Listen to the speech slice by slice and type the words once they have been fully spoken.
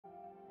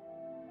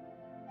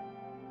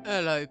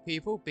Hello,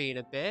 people. Been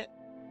a bit.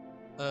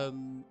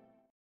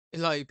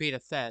 Like been a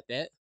fair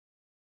bit.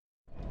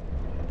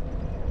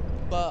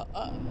 But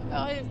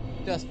I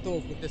just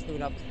thought we're just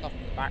doing other stuff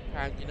in the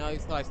background, you know.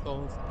 So I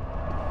sort of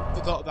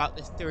forgot about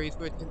this series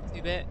for a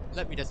teensy bit.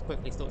 Let me just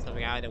quickly sort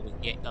something out, and then we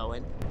can get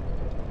going.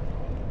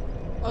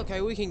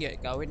 Okay, we can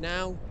get going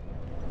now.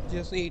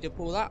 Just need to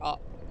pull that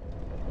up.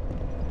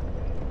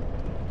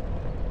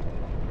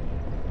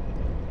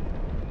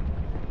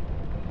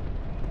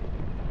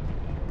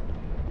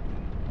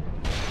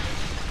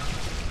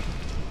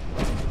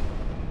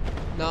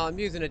 No, I'm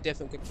using a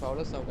different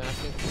controller, so I'm gonna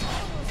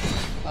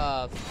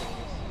have to.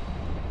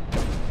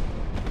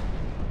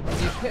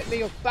 You hit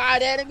me with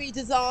bad enemy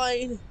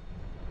design!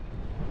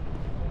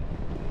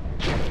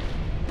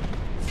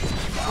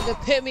 And the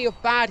epitome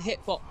of bad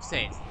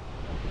hitboxes.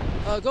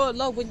 Gotta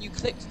love when you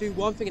click to do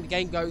one thing and the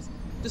game goes,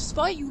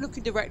 despite you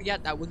looking directly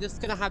at that, we're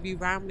just gonna have you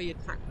randomly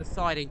attack the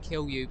side and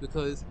kill you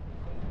because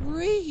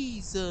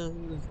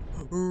reasons.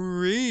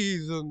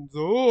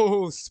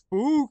 Oh,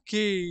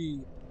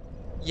 spooky.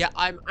 Yeah,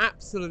 I'm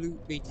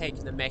absolutely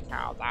taking the mick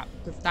out of that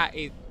because that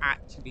is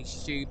actually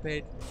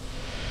stupid.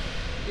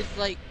 It's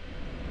like,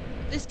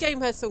 this game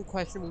has some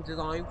questionable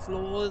design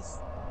flaws,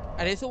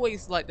 and it's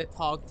always like the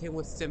targeting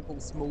with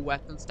simple small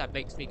weapons that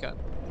makes me go,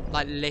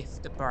 like,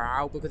 lift the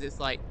brow because it's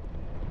like,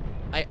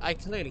 I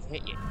clearly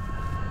hit you.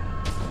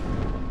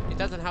 It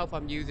doesn't help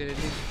I'm using a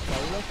new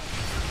controller.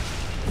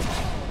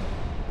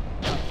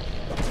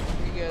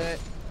 You get it?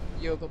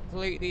 You're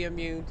completely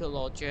immune to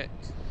logic.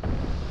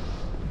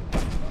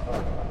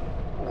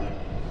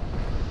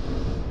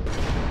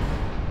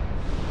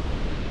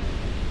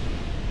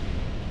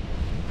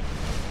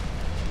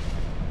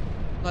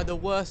 Like the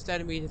worst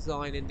enemy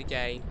design in the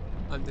game.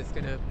 I'm just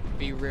gonna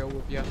be real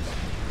with you.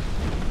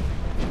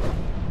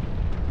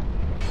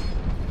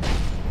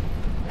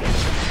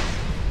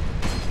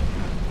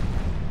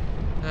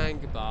 And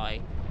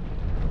goodbye.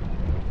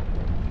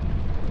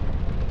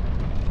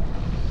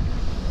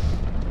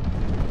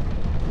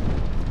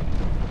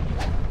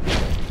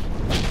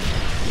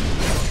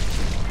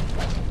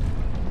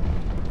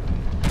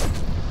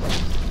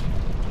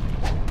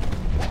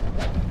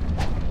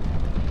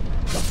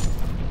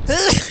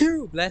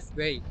 Bless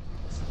me.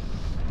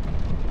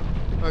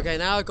 Okay,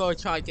 now I gotta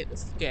try and get the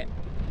skip.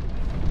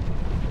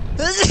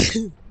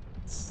 So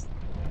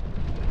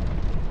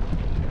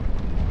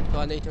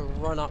I need to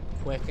run up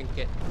quick and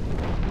get.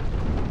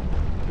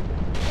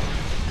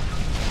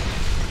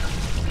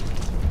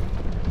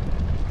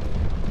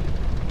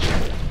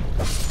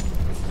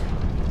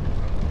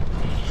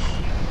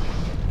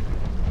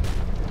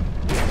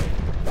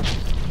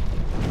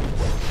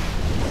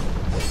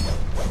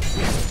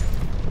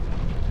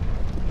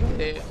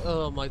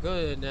 Oh my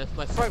goodness,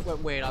 my throat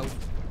went weird.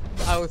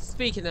 I was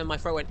speaking and my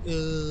throat went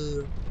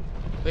ugh.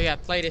 But yeah,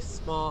 play this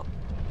smart.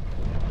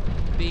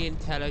 Be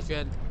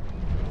intelligent.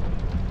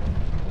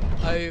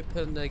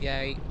 Open the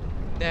gate.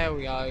 There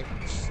we go.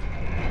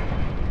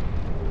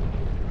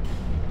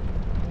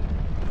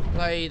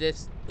 Play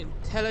this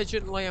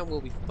intelligently and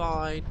we'll be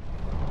fine.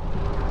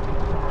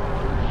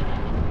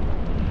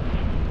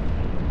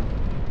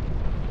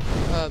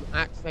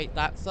 Activate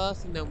that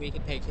first and then we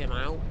can take him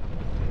out.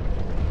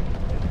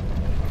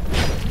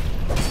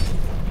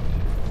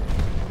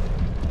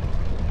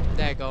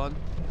 They're gone.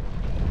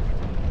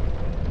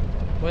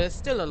 Well, they're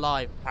still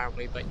alive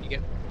apparently, but you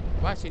get.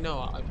 Well, actually,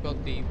 no, I've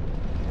got the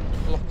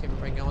blocking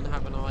ring on,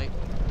 haven't I?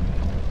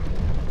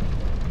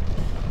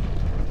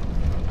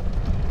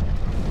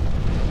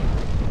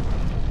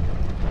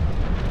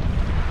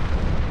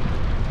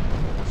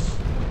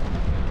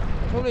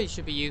 I probably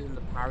should be using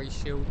the parry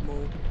shield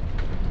more.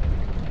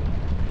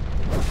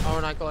 Oh,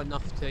 and I got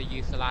enough to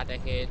use the ladder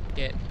here to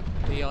get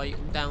the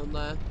item down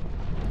there.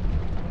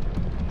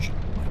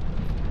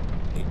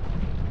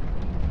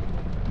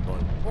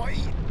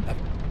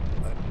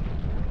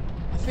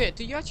 I forget,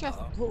 do you actually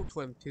have to talk to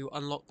him to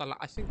unlock the ladder?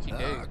 I think you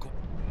do.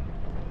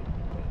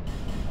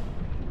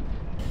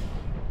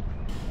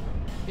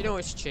 You know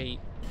it's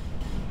cheap.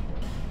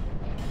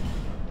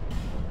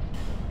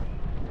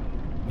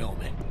 No,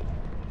 man.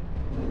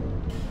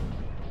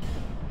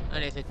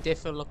 And it's a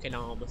different looking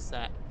armor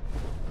set.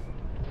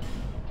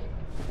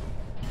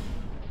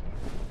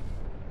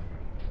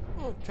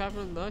 Oh,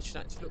 traveling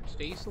merchant actually looks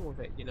decent with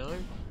it, you know?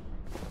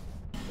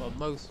 Well,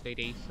 mostly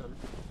decent.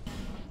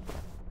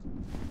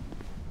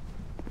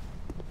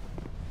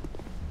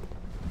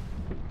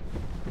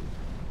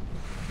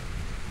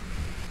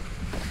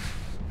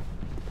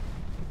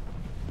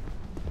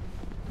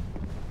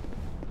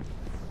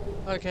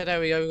 Okay, there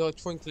we go, we got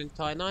Twinkling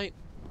Titanite.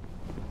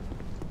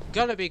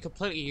 Gonna be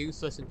completely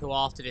useless until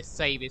after this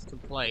save is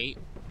complete.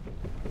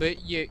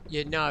 But you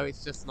know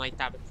it's just nice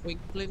to have a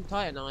Twinkling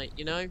Titanite,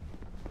 you know?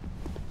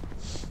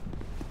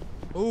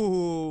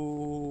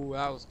 Ooh,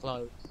 that was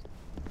close.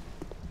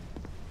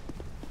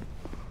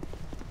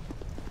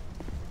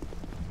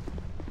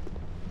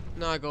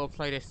 Now I gotta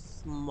play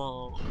this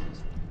smart.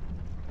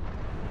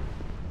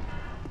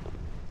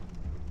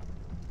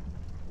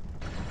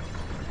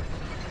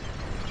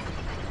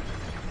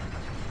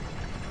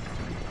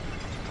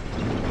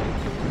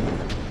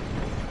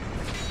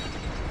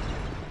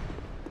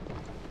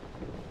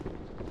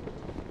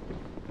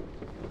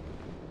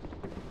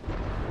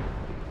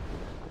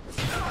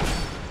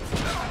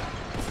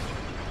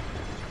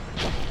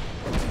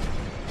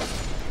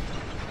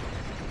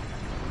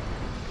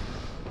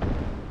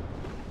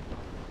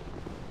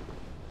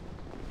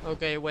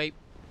 Okay, wait.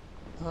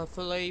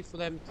 Perfectly for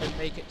them to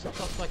make it to the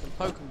top so I can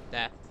poke them to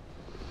death.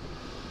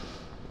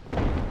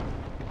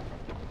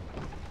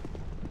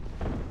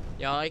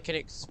 Yeah, I can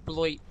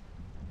exploit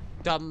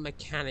dumb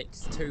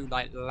mechanics too,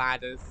 like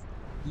ladders.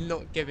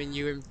 Not giving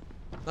you...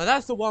 Now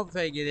that's the one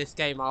thing in this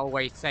game I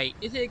always say.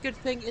 Is it a good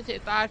thing? Is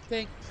it a bad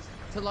thing?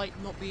 To like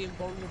not be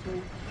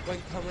invulnerable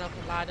when coming up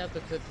a ladder,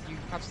 because you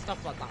have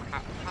stuff like that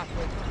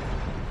happen.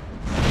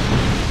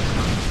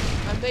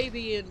 And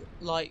maybe in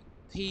like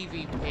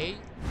PvP.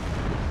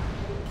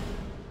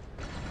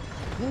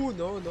 Oh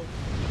no no.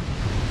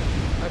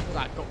 I thought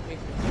that got me.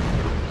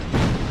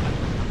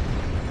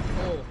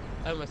 Oh,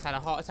 I almost had a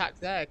heart attack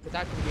there, because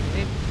that could have been an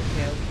instant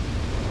kill.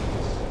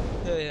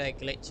 They're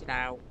glitching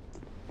out.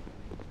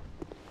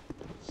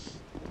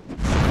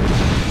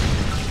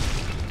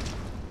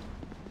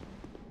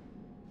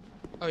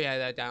 Oh yeah,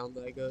 they're down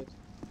there, good.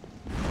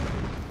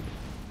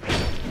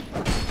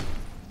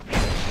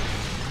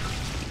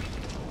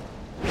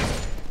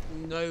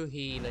 No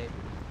healing.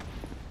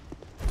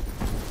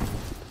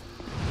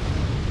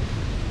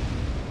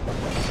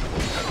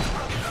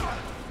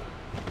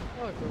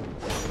 Oh,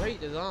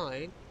 great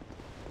design.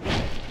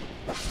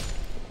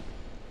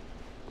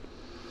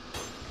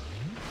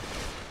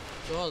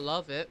 Oh, I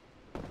love it.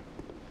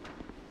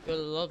 You're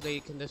lovely,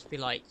 you can just be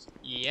like,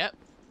 yep,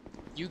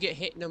 you get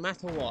hit no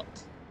matter what.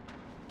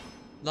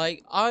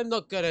 Like, I'm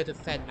not gonna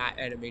defend that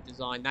enemy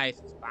design, that is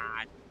just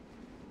bad.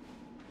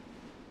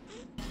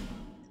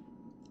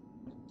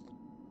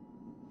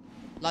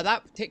 Like,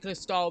 that particular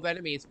style of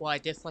enemy is why I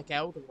dislike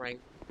Elden Ring.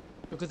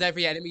 Because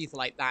every enemy is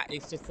like that,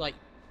 it's just like,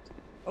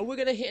 oh, we're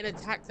gonna hit an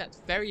attack that's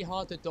very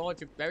hard to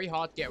dodge and very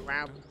hard to get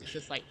around, because it's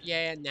just like,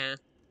 yeah, nah.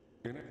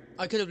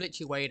 I could have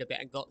literally waited a bit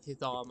and got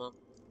his armor.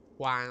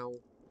 Wow.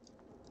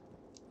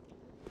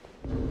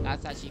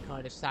 That's actually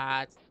kind of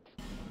sad.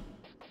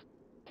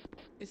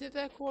 Is it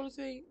their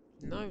quality?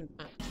 No,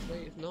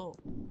 actually it's not.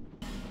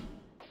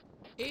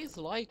 It is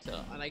lighter,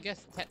 and I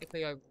guess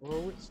technically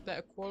overall it's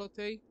better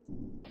quality.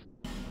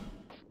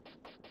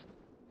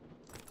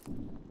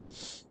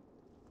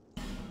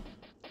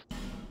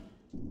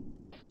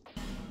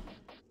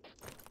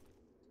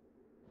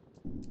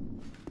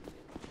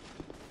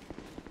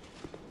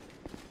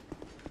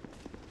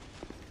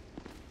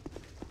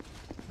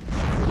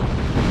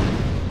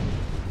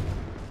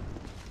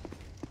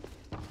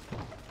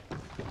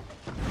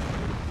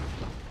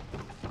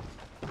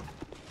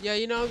 Yeah,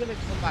 you know, I'm gonna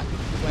come back to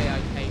the way I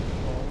came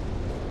from.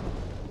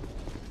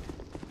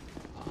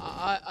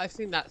 I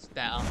think that's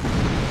better.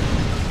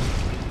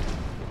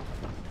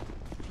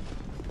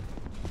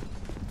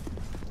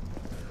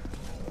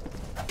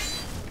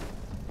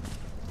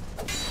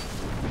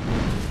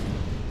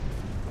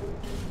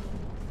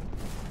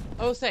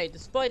 I will say,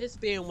 despite this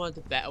being one of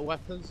the better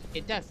weapons,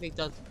 it definitely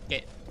does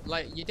get,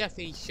 like, you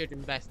definitely should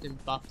invest in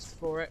buffs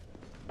for it.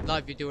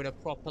 Like if you're doing a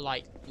proper,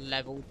 like,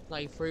 leveled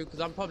playthrough,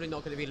 because I'm probably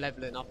not going to be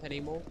leveling up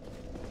anymore.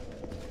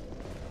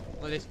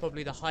 Well, it's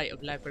probably the height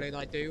of leveling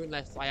I do,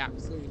 unless I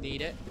absolutely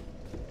need it.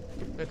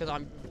 Because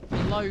I'm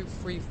below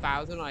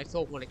 3,000, I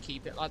sort of want to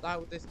keep it like that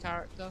with this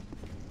character.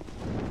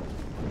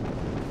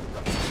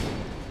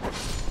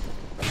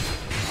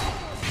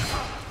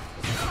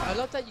 I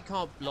love that you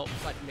can't block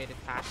like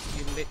mid-attack,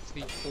 you're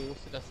literally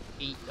forced to just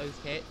eat those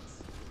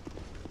hits.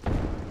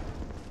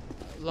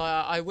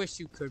 Like, I wish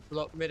you could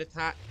block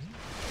mid-attack.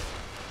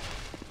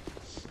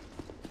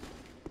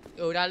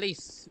 It would at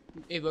least,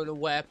 if an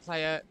aware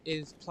player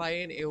is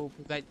playing, it will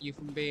prevent you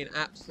from being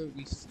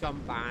absolutely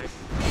scumbag.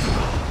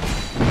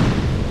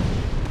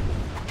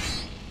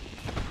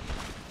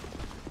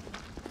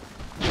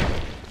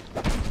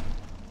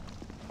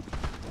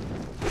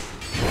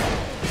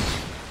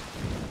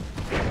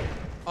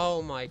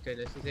 Oh my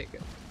goodness, is it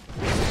good?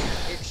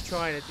 It's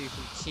trying to do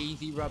some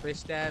cheesy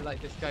rubbish there,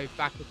 like just go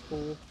back and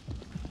forth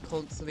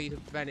constantly to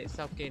prevent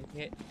itself getting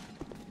hit.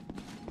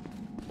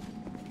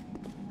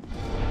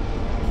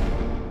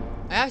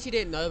 I actually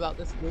didn't know about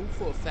this wall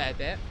for a fair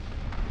bit.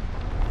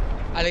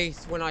 At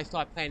least when I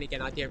started playing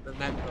again, I didn't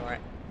remember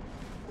it.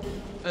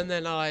 And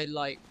then I,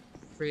 like,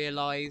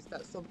 realised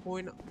at some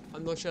point,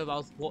 I'm not sure if I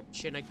was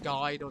watching a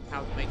guide on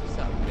how to make a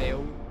certain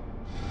build,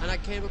 and I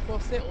came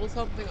across it or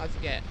something, I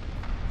forget.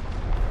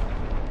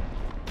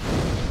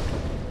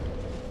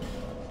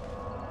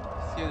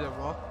 Excuse the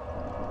rock.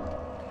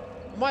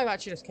 I might have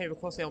actually just came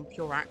across it on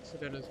pure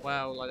accident as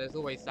well, like there's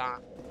always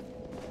that.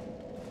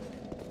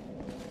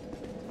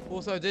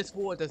 Also, this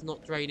water does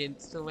not drain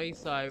instantly,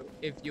 so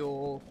if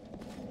you're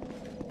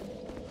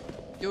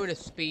doing a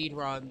speed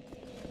run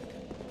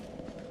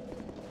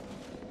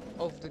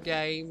of the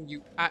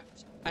game,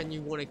 and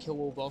you want to kill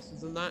all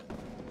bosses and that.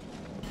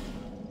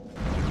 Okay,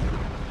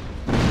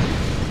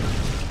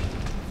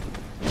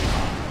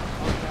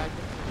 I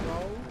can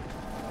control.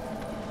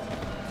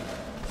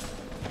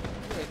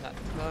 Where is that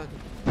turn?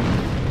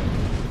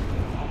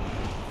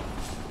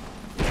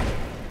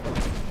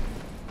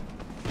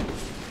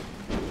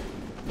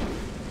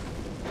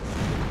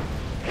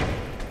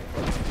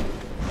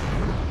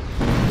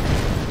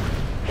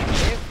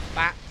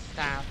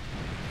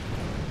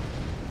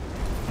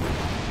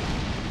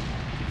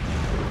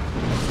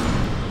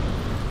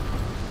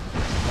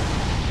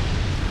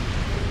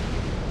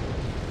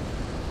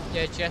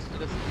 Jester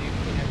doesn't do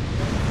everything.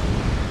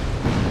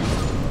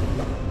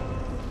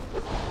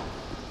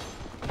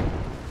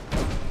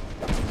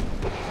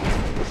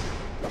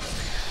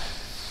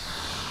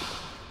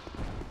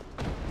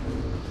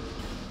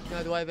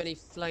 Now, do I have any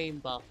flame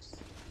buffs?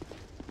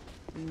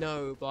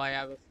 No, but I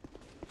have a...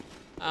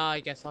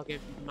 I guess I'll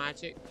give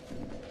magic.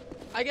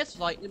 I guess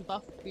lightning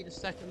buff would be the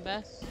second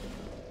best.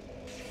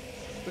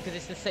 Because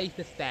it's the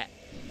safest bet.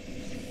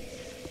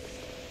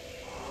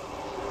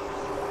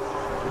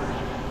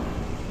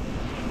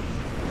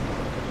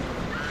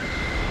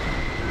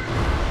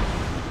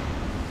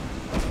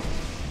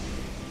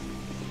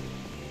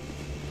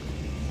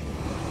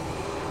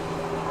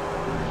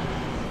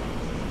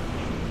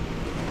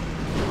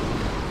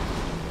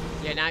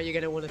 Yeah, now you're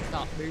going to want to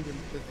start moving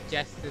because the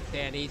Jester's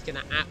here and he's going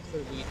to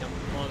absolutely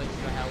demolish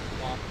your health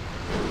bar.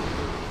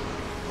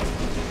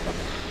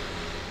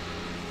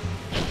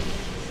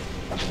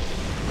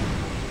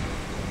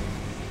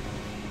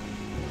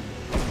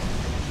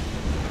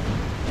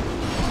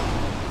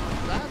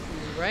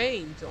 That's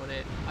range on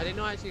it. I did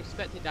not actually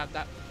expect it to have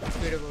that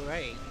good of a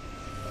range.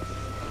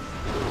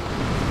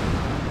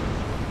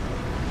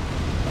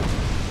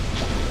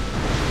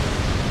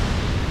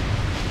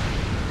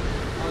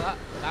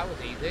 That was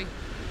easy.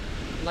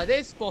 Like,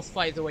 this boss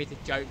fight is always a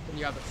joke when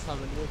you have a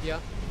summon with you.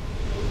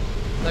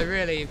 So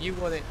really, if you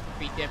want it to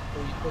be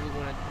difficult, you probably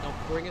want to not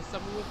bring a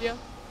summon with you.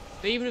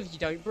 But even if you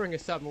don't bring a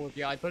summon with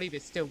you, I believe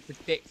it's still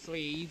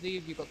ridiculously easy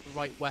if you've got the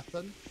right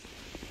weapon.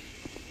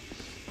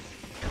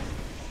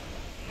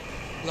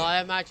 Like,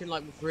 I imagine,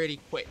 like, with really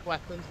quick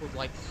weapons, with,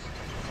 like...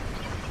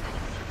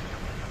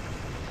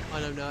 I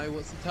don't know,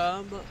 what's the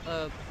term?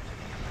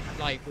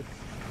 Like, with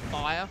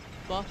fire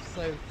buffs,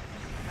 so...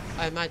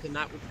 I imagine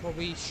that would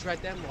probably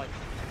shred them, like...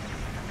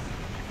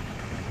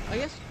 I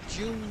guess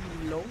dual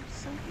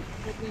longsword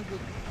probably would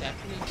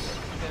definitely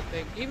shred their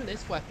thing. Even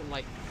this weapon,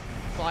 like,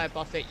 fire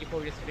buff it, you're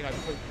probably just gonna go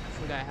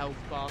through their health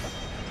bar.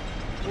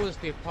 Or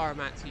just be a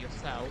pyromancer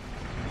yourself.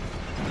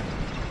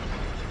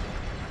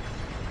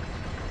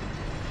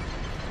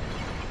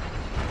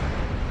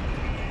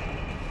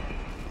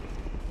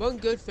 One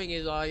good thing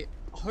is I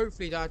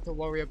hopefully don't have to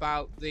worry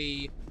about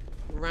the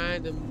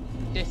random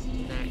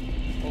disconnect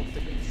of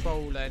the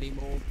controller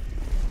anymore,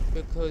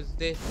 because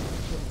this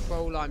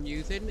controller I'm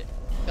using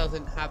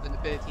doesn't have an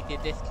ability to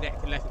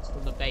disconnect unless it's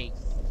from the base,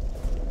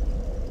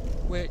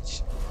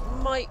 which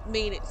might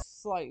mean it's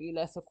slightly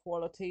lesser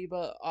quality,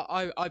 but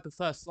I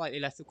prefer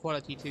slightly lesser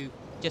quality to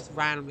just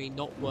randomly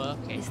not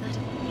working. Is that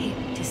here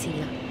to see?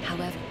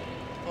 However,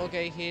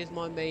 okay, here's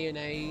my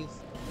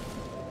mayonnaise.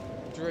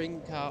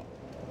 Drink up.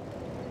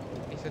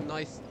 It's a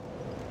nice...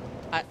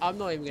 I'm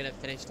not even gonna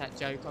finish that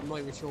joke. I'm not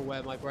even sure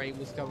where my brain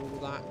was going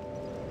with that.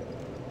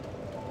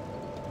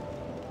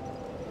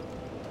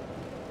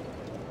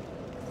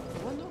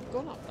 Have I not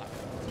gone up that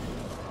way?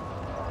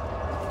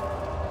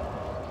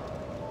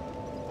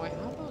 I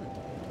haven't.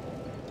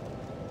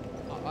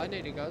 I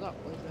need to go that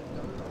way.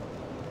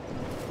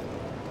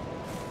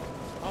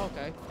 Oh,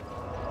 okay.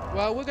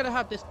 Well, we're gonna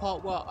have this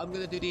part where I'm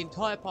gonna do the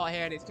entire part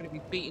here, and it's gonna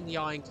be beating the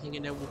Iron King,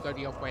 and then we'll go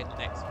the other way in the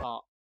next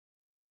part.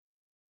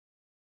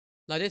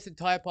 Now, this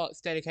entire part is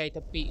dedicated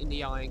to beating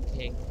the Iron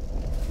King.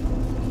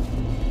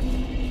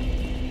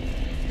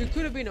 It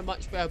could have been a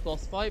much better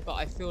boss fight, but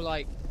I feel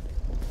like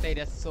they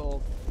just sort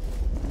of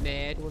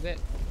nared with it.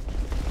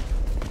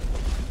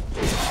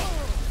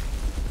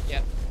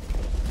 Yep.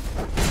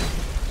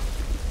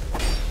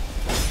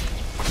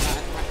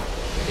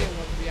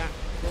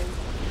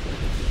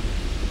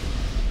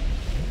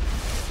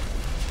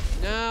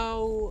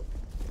 Now,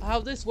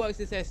 how this works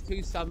is there's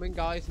two summon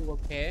guys who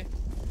appear.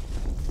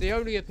 They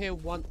only appear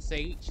once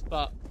each,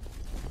 but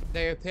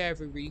they appear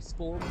every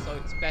respawn, so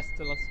it's best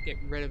to just get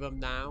rid of them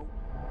now.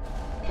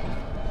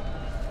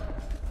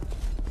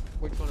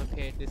 Which one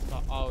appeared this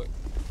time? Oh,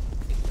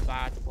 it's the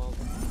bad one.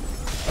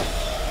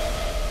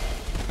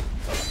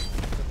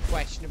 The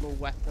questionable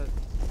weapon.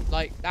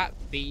 Like, that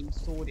beam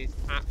sword is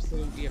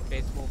absolutely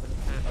abysmal of an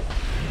attack.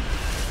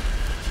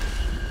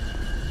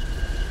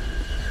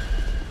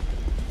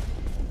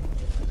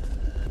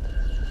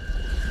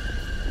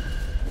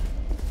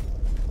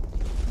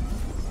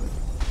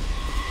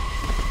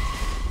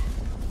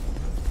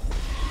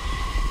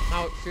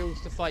 How it feels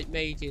to fight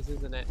mages,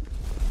 isn't it?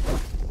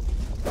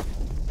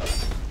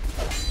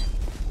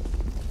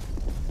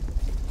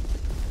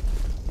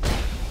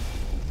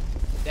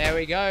 There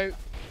we go.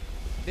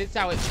 This is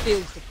how it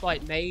feels to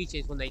fight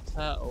mages when they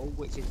turtle,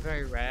 which is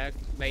very rare,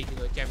 because mages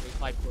are generally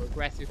hyper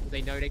aggressive because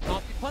they know they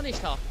can't be punished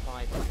half the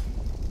time.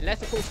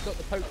 Unless, of course, you've got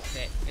the poke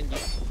stick and you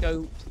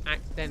don't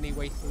accidentally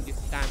waste all your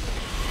stamina.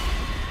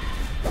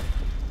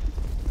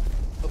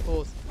 Of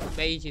course,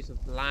 mages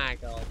with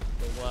lag are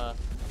the worst.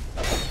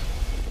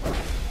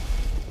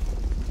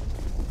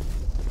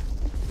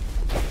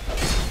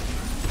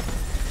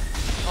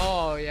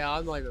 Oh yeah,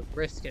 I'm not even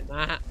risking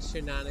that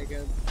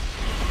shenanigan.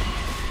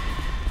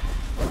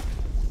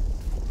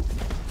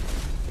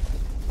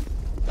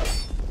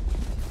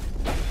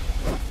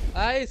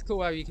 It's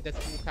cool how you can just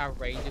walk out of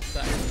range of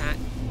certain attacks.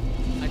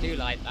 I do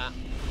like that.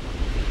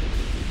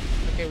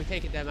 Okay, we're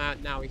taking them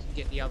out now. We can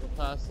get the other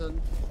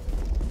person.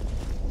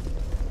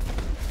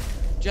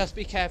 Just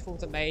be careful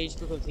with the mage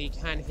because he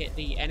can hit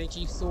the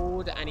energy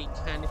sword and he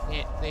can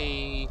hit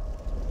the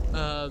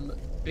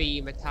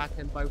beam attack,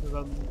 and both of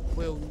them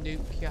will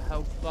nuke your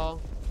health bar.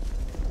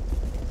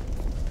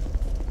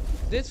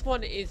 This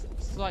one is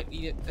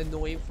slightly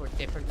annoying for a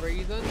different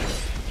reason.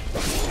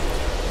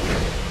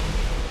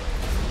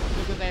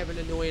 Because they have an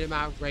annoying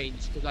amount of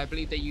range, because I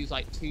believe they use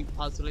like 2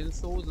 puzzling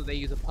swords, or they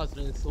use a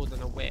puzzling sword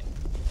and a whip.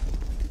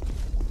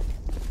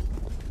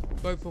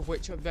 Both of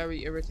which are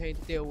very irritating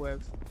to deal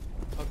with.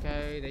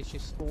 Okay, they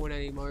should spawn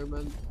any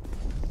moment.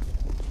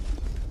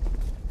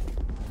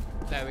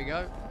 There we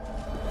go.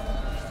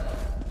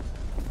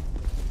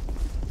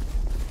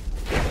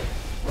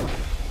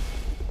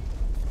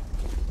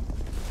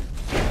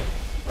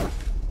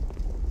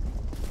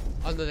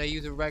 Oh no, they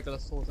use a regular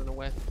sword and a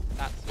whip.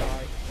 That's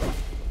right.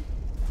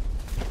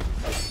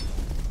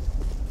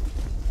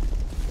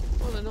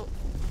 Oh, they're not.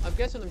 I'm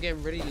guessing I'm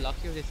getting really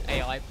lucky with this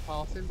AI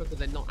passing because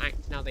they're not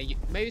acting how they.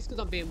 Maybe it's because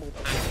I'm being more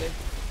passive.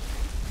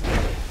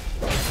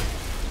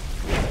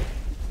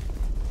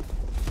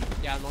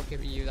 Yeah, I'm not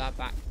giving you that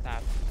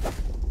backstab.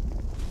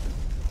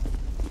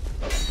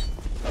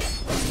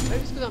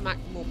 Maybe it's because I'm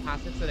acting more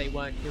passive, so they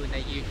weren't doing their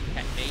usual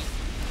technique.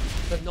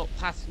 But not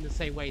passing the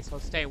same way, so I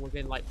was staying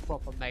within like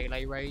proper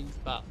melee range,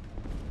 but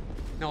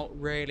not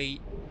really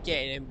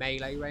getting in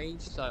melee range.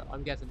 So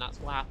I'm guessing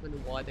that's what happened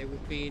and why they were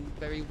being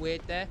very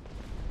weird there.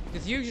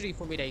 Because usually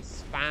for me they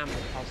spam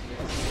the puzzles,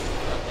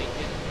 but they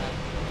didn't. That's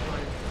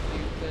kind of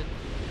stupid.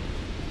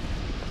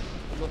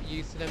 I'm not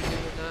used to them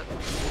doing that.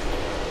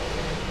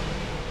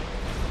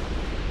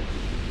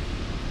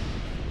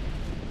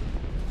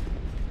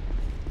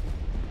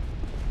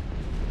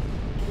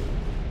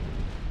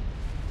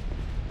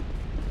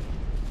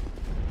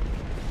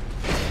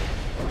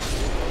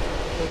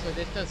 Also,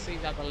 this does seem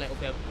to have a little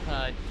bit of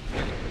turn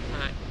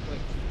attack, which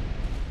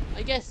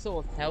I guess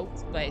sort of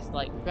helps, but it's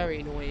like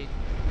very annoying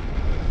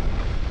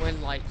when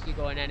like you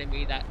got an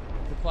enemy that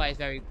requires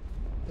very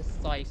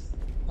precise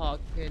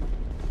parking.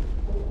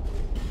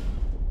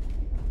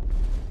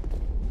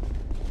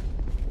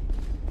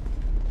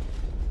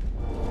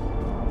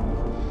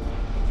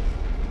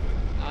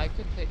 I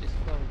could take this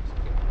phone to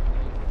get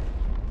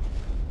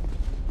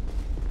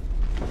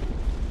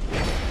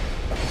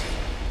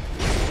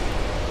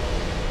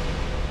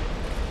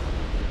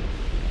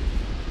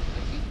I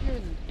keep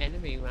hearing an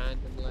enemy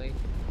randomly.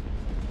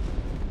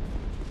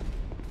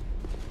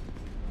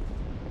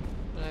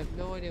 I have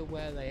no idea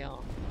where they are.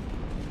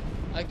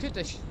 I could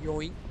just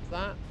yoink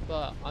that,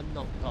 but I'm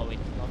not going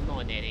to. I'm not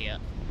an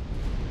idiot.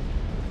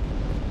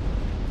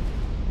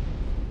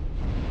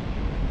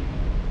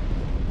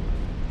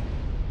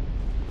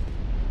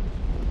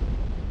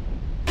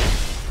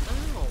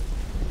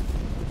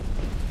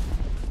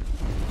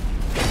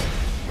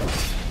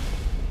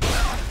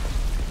 Ow!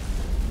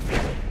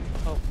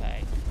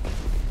 Okay.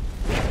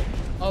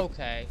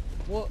 Okay.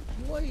 What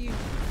are you...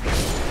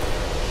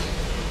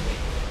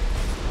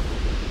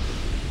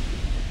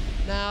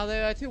 Now,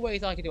 there are 2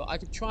 ways I can do it. I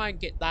could try and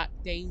get that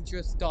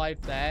dangerous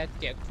dive there, to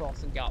get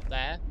across and get up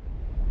there.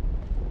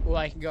 Or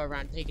I can go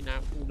around taking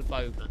out all the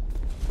bowmen.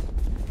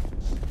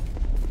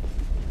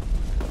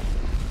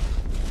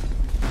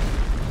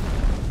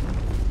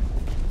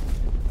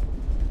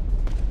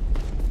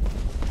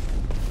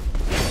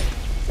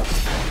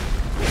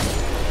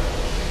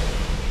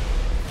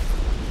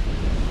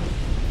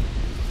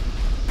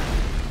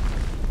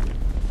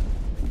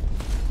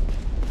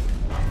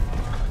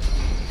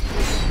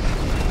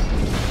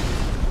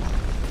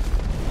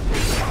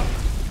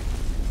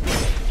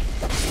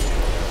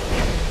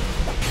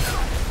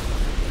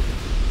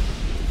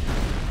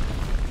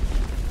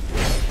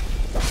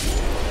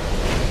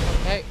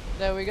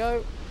 There we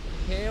go.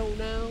 Heal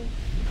now.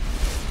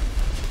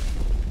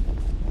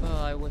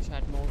 Oh, I wish I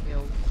had more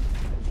heals.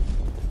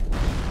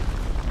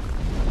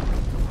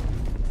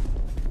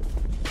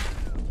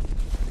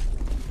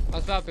 I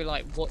was about to be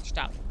like, watch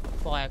that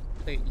fire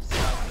completely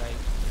sideways.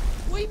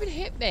 What even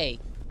hit me?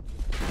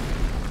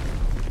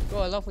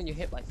 God, I love when you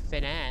hit by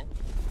thin air.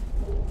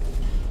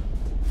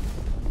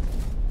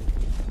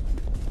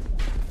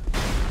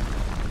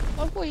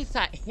 Oh, what is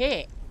that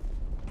hit?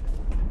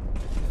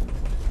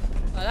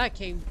 Oh, that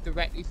came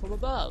directly from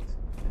above.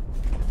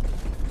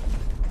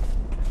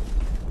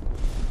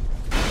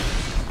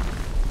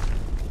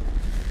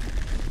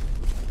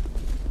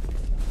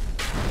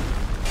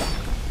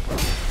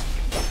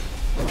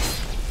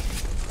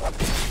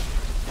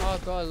 Oh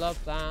god, I love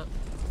that.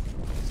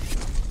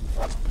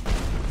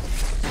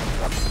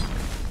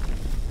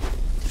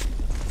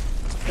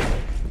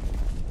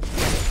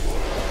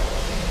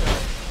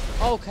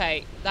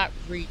 Okay, that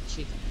reach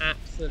is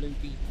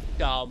absolutely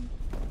dumb.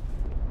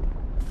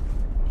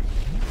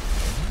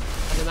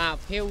 I'm out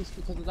of heals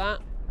because of that.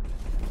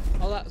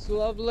 Oh, that's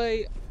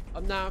lovely.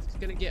 I'm now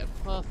going to get a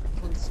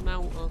perfect on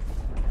smelter. So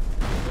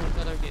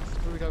I don't get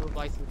screwed over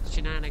by some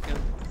shenanigans.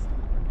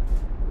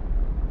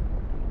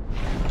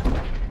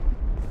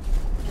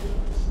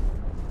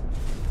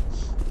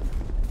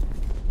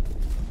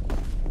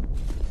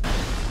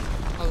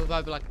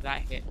 Although like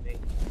that hit me.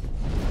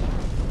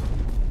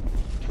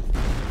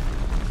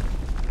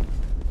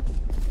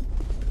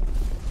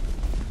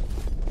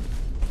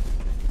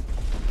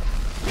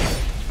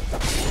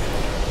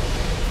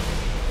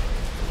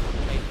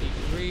 Okay,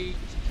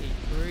 keep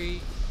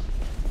reach,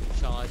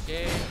 charge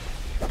in.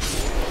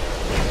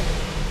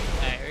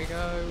 There we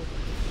go.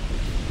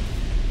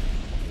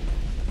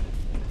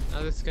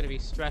 Now this is gonna be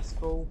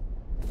stressful.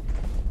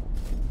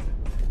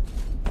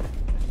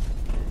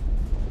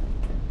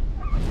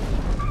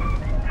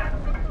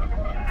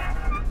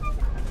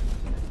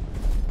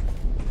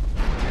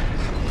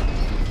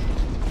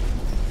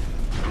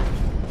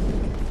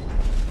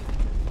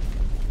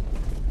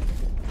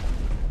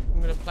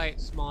 Play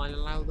it small and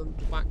allow them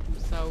to whack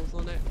themselves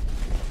on it.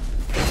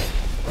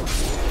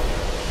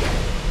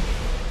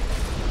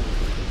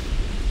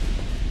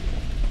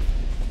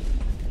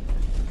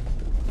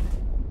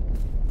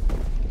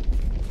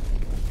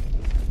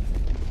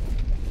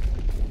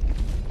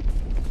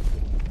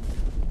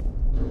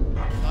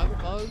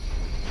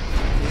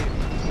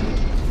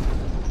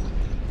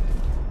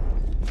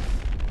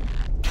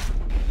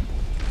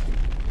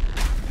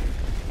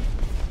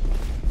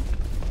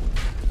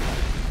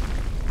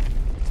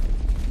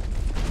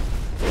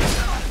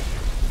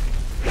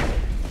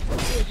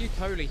 You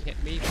totally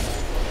hit me there.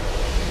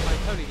 I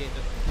totally did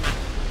just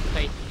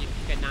face you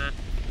finna.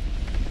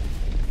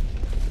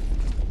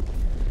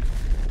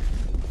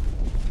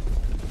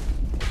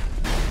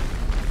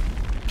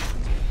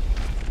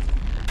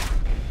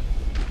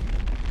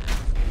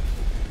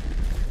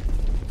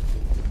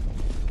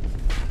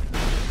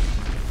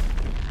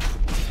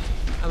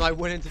 Am I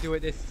willing to do it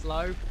this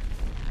slow?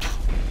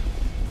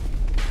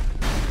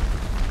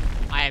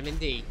 I am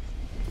indeed.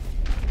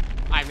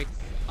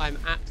 I'm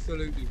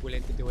absolutely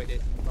willing to do it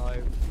this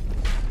slow.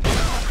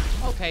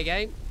 Okay,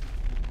 game.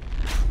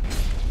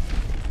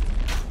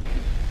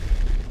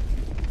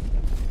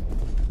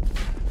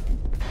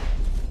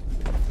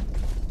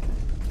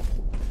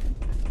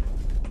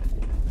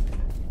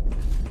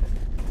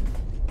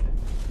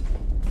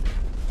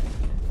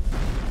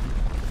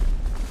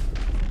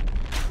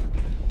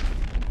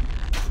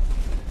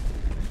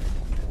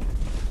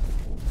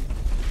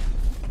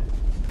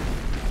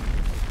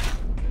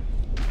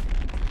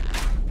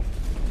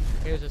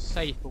 Here's a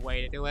safer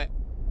way to do it.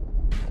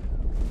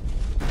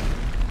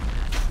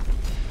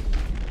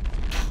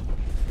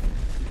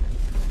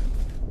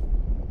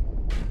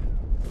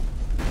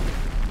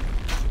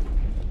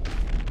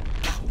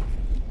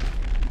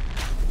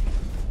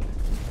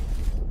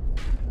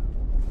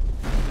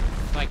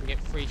 So I can get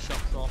 3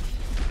 shots off.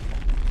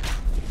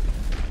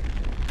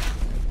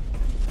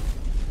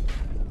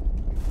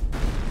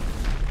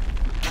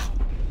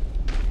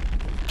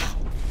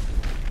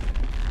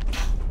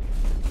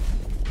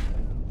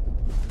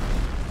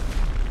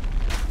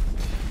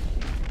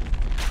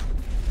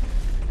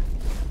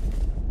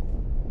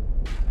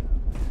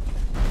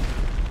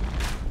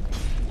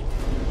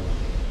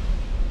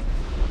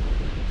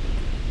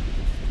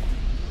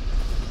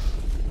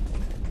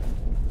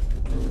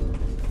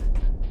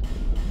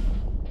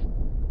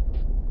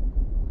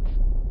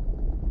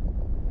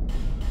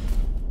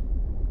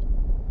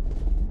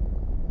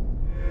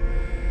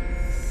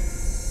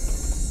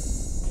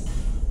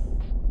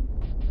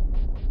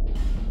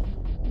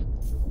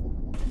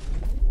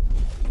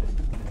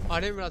 I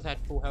didn't realise I had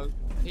full health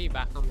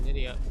back. I'm an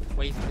idiot.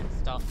 Wasting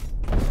stuff.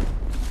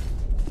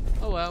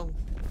 Oh well.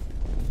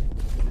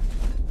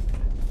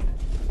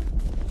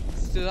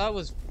 So that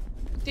was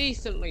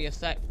decently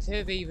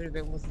effective, even if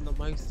it wasn't the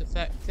most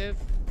effective.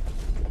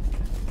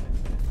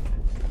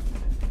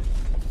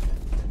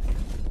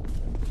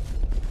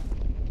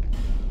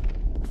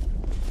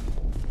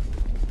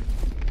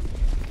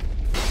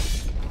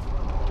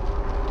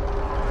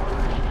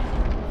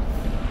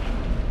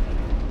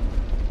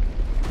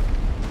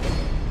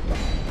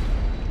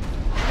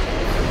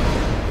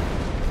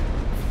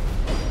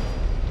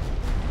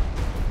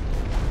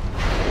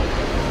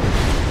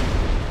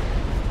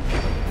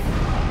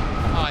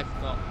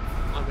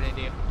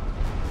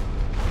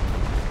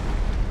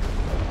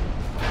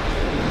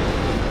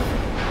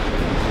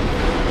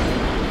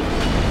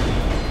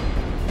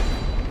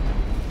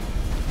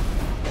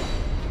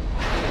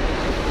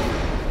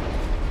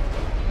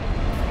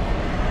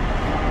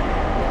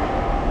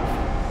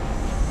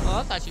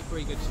 Actually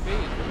pretty good speed.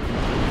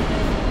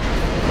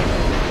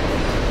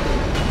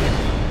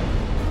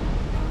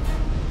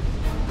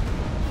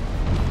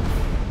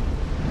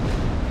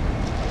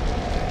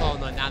 Oh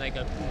no, now they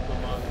go Google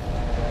mode.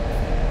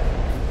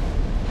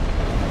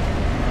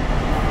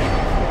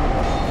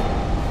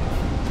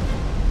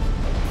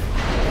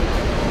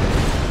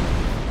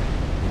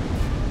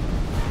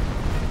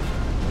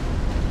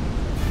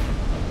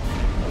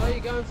 Why are you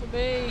going for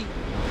me?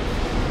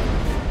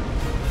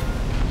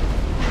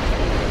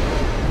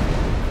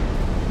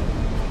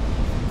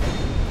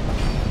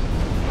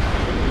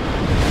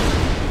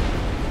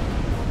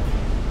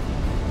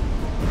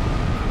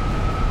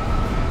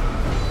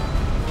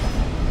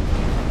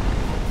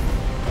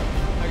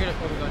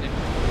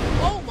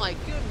 Oh my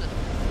goodness!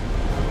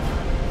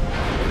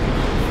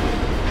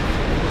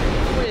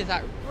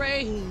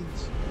 range.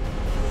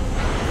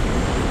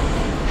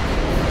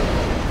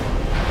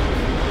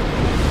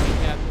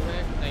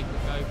 They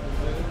could go for the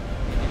moon.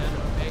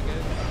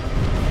 Bigger.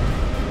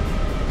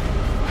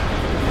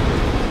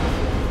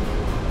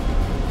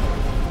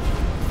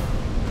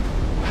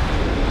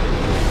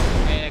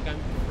 Okay, they're going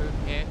for the moon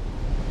here.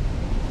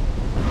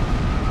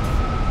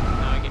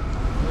 Now I get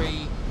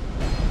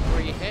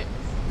three hits.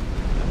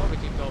 I probably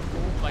could go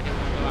full, but I didn't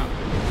want to go out with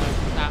no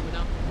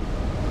stamina.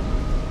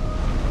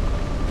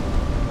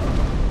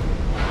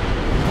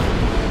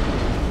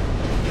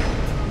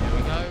 There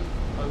we go.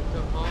 Poke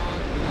them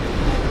hard.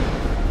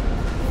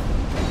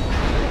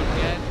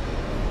 Again.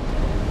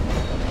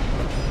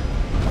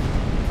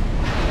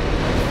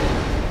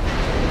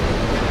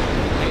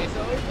 Okay, it's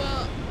over.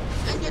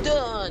 And you're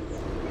done.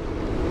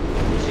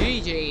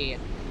 GG.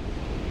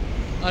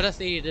 I just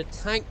needed a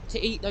tank to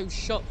eat those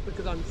shots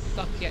because I'm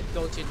sucky at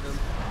dodging them.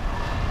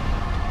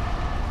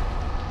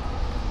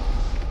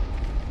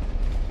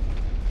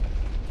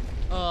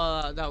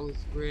 That was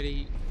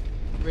really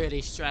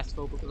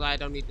stressful because I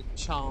don't need the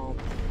charm.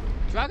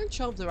 Dragon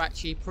charms are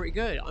actually pretty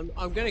good.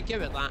 I'm gonna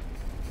give it that.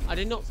 I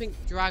did not think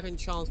dragon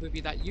charms would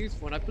be that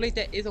useful, and I believe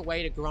there is a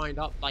way to grind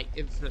up like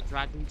infinite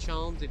dragon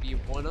charms if you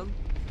want them.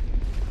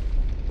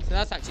 So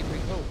that's actually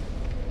pretty cool.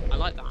 I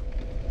like that.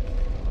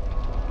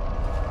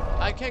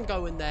 I can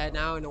go in there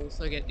now and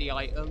also get the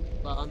item,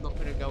 but I'm not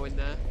gonna go in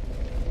there.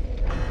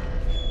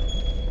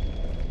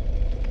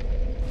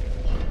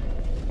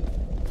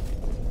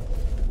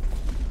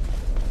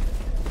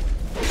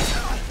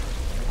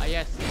 Ah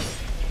yes,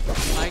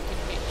 I can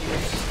hit you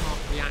and you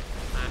can't react to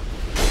that.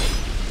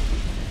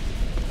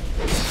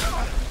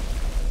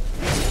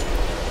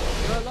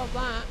 I love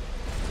that.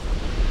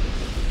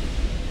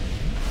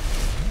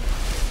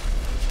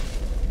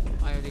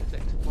 I only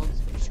clicked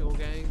once for the sure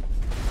game.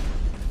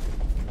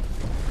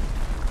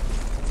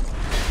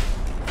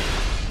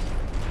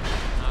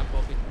 I've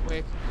got to be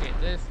quick to get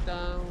this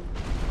down.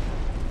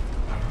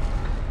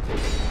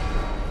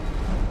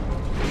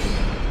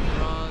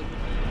 Run.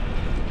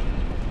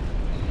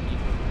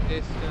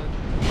 Distance.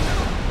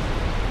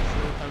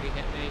 Sure, totally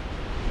hit me.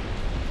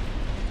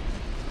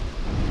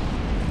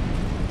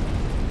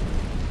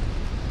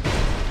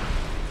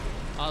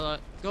 God,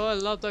 I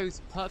love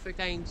those perfect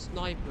aim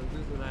snipers,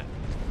 isn't it?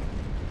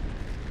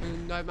 Who,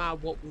 no matter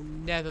what, will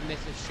never miss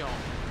a shot.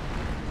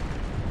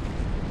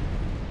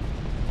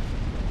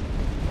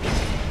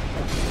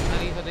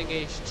 And even thing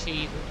is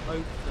cheese and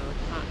opener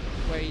attack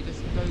where he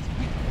just goes.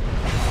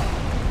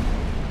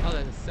 Oh,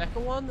 there's a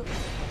second one? Of course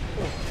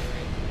there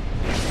is.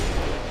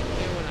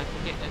 When I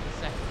can get there the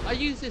second. I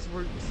use this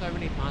route so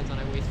many times and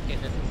I always get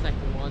there the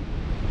second one.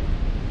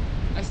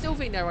 I still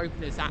think their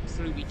opener is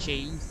absolutely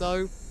cheese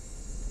though.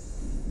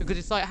 Because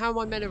it's like, how am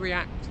I meant to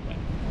react to it?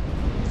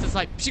 It's just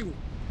like, phew!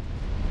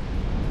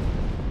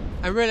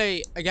 And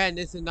really, again,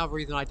 this is another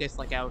reason I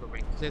dislike Elden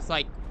Ring. Because it's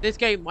like, this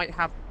game might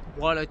have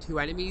 1 or 2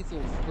 enemies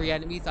or 3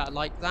 enemies that are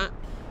like that.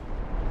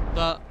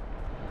 But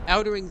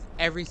Elden Ring's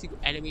every single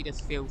enemy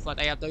just feels like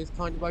they have those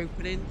kind of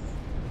openings.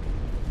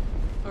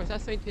 Oh, is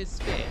that something to his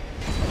spear?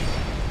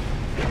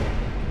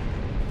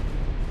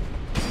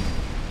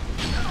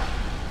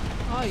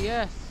 Oh,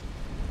 yes.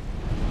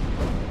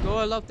 Oh,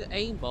 I love the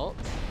aimbot.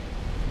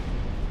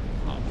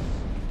 Oh,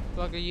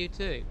 bugger you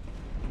too.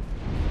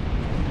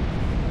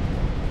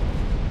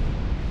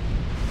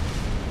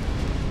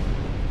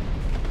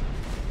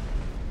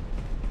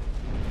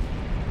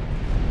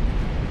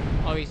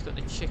 Oh, he's got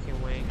the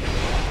chicken wing.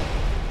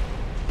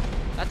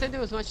 That didn't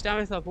do as much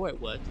damage as I thought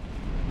it would.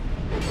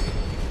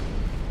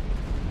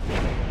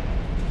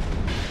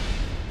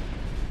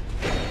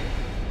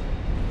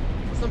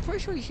 So I'm pretty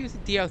sure he's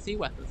using DLC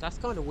weapons. That's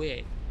kind of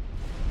weird.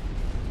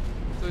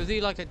 So is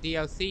he like a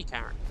DLC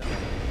character?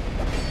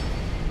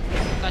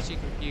 It's actually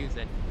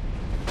confusing.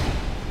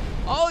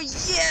 Oh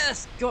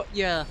yes! Got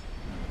ya!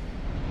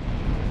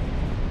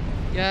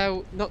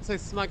 Yeah, not so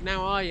smug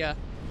now, are ya,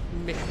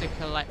 Mr.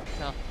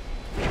 Collector?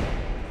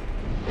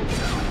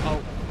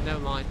 Oh, never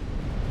mind.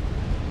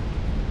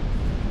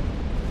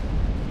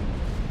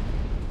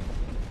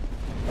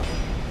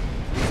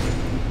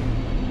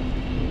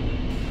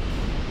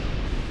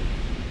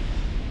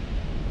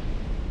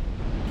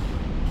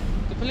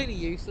 Completely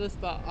useless,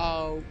 but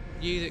I'll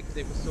use it because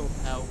it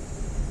restores health.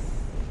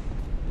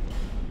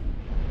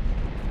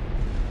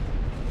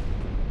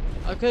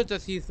 I could have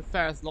just used the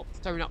Ferris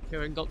Lockstone up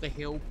here and got the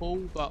heal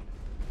pool, but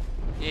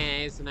yeah,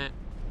 isn't it?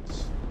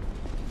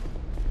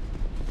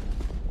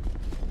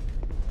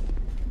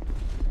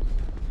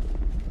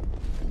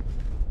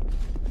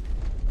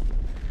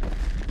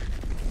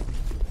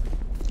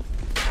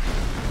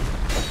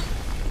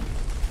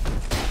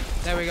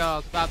 There we go, I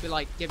was about to be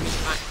like, give me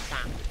the max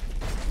stamp.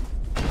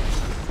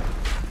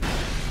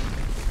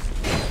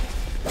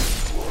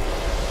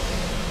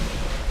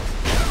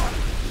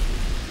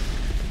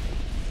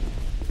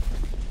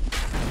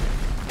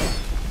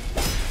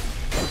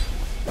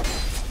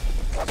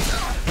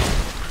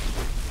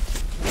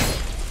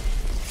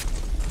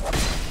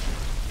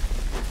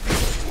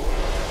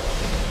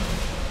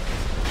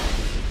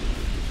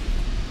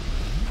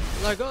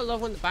 I gotta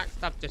love when the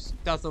backstab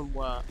just doesn't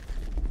work.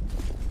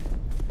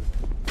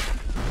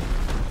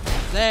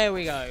 There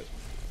we go.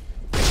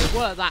 It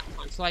worked that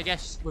time, so I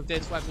guess with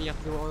this weapon you have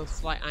to do it on a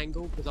slight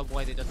angle, because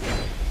otherwise it just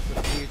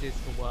refuses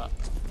to work.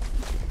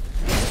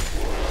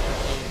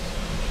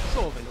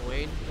 Sort of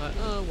annoying, but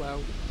oh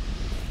well.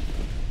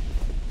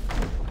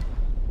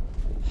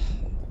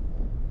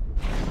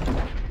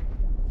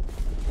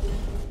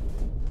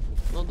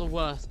 Not the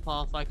worst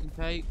path I can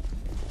take.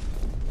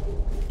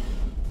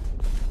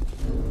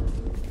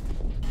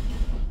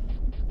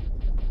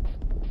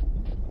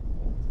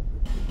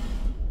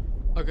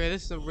 Okay,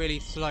 this is a really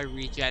slow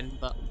regen,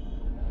 but...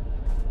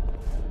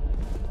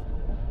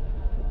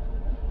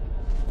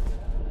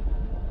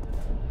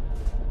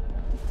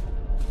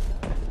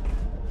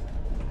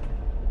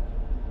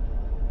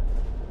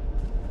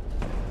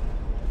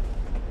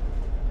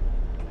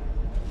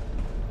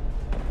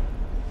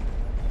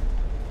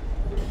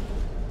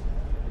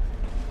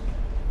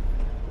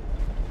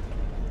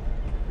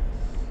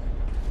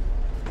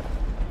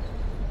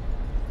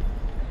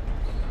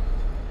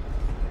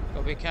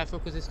 Gotta be careful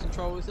because this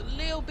controller is a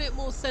little bit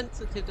more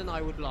sensitive than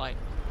I would like.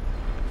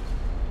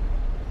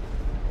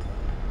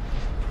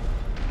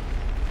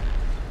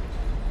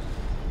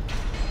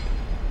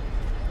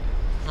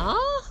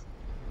 Huh?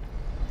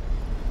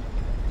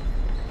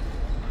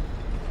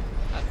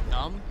 That's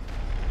dumb.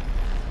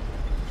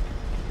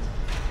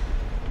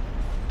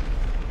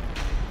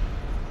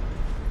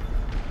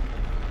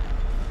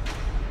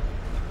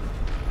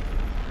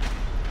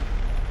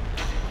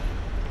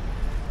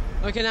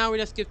 Okay, now we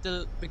just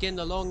begin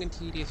the long and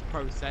tedious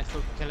process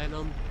of killing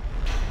them.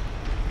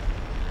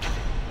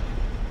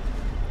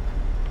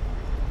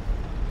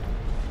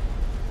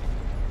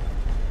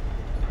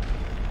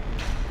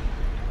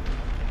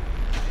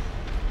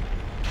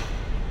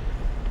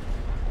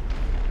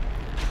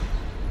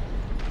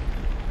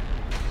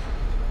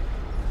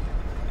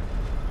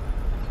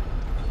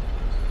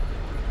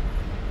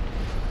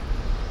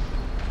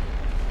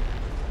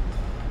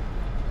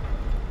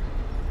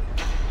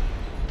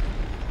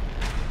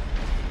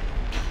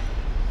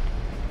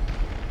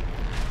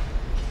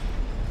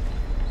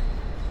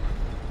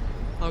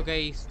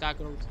 Okay, he's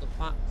staggered onto the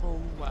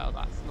platform. Well,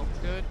 that's not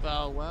good, but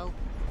oh well.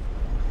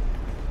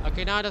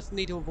 Okay, now I just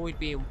need to avoid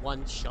being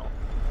one shot.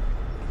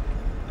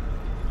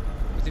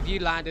 Because if you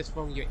land this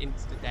wrong, you're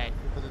insta-dead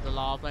because of the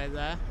lava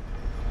there.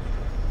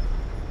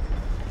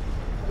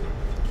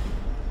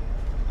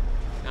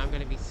 Now I'm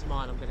going to be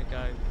smart. I'm going to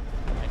go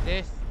like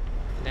this,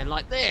 and then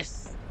like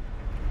this.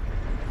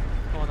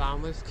 Oh, that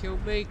almost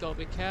killed me. Gotta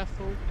be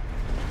careful.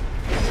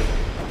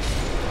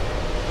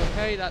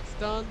 Okay, that's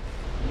done.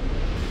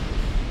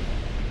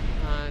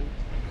 And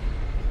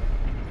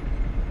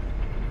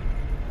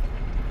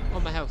oh,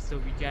 my health's still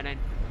regenerating.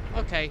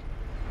 Okay.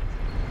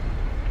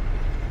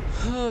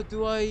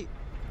 Do I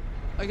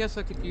guess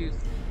I could use...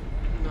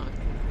 No, I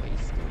don't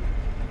waste it.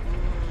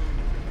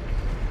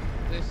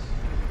 This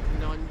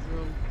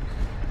conundrum.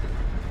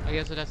 I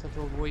guess I just have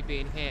to avoid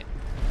being hit.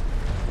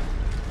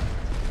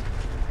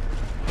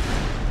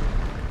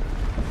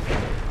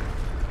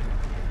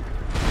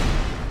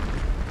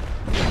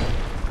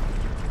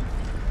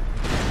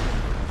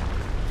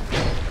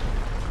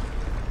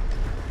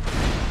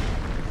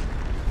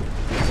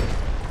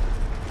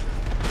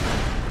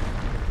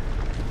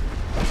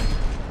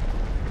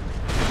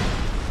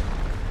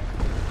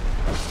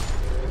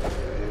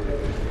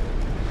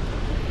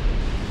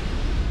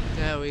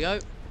 There we go.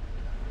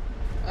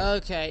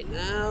 Okay,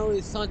 now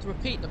it's time to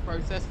repeat the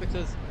process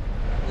because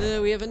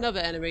we have another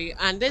enemy,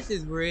 and this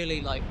is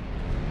really like,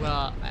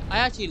 well, I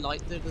actually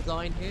like the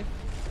design here.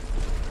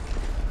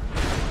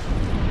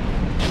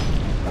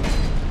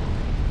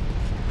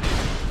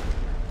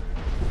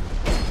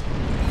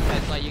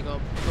 It's like you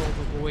gotta sort of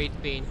avoid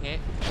being hit.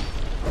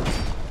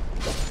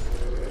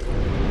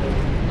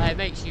 Like, it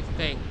makes you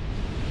think.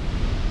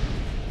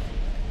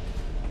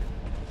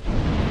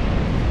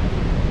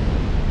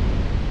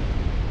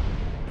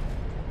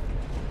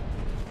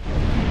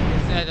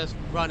 Instead of just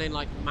running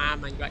like a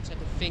madman, you actually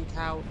have to think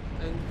out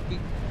and be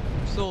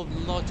sort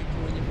of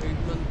logical in your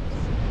movements.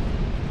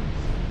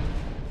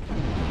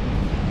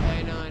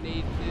 Okay, now I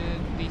need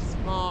to be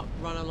smart,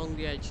 run along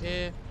the edge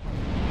here.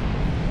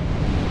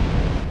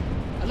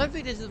 I don't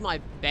think this is my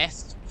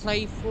best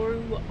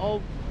playthrough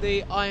of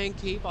the Iron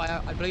Key, but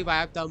I believe I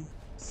have done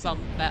some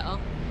better.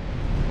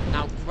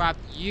 Now grab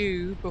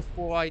you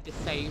before I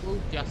disable,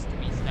 just to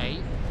be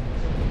safe.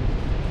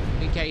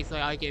 In case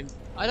like,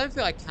 I don't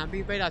think I can be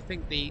evaded. I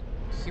think the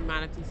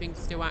humanity thing's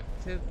still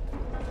active.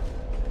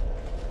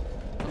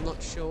 I'm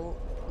not sure.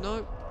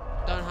 No,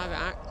 don't have it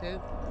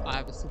active. I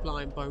have a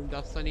sublime bone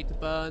dust I need to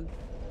burn.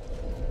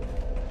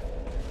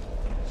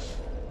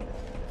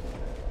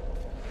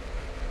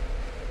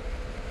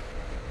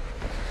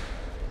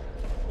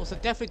 Also,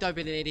 definitely don't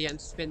be an idiot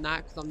and spin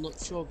that, because I'm not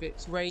sure if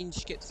its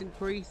range gets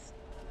increased.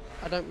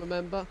 I don't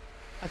remember.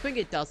 I think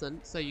it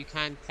doesn't, so you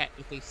can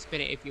technically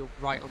spin it if you're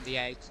right on the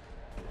edge.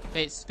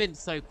 But it spins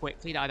so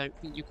quickly that I don't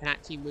think you can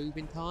actually move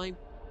in time.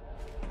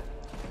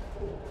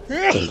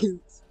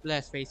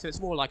 let's face it, it's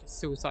more like a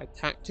suicide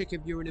tactic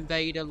if you're an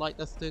invader, like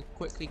us to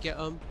quickly get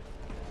them.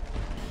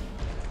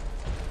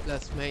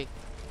 That's me.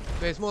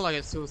 But it's more like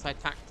a suicide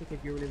tactic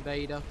if you're an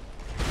invader.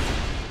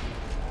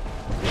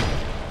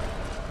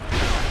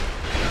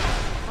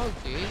 Oh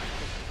gee.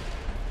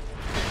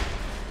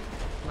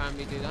 Let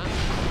me do that.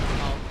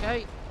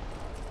 Okay.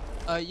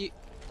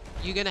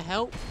 You gonna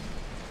help?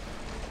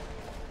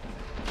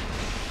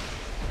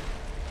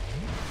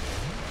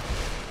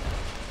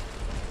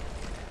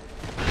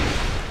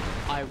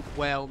 I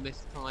well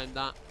mistimed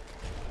that.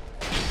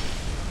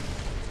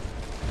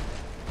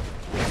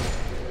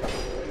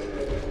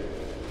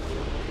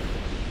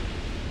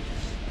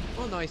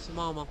 Oh nice, some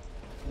armor.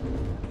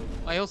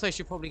 I also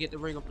should probably get the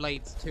Ring of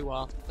Blades too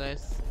after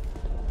this.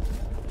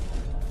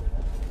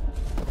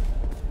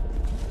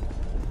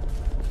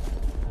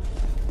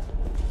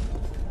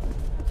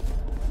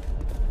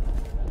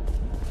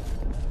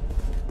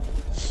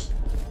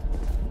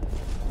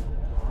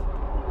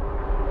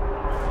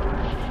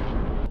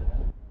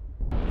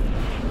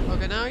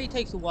 Okay, now he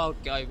takes a while to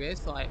get over here,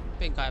 so I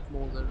think I have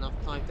more than enough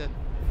time to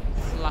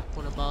slap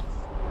on a buff.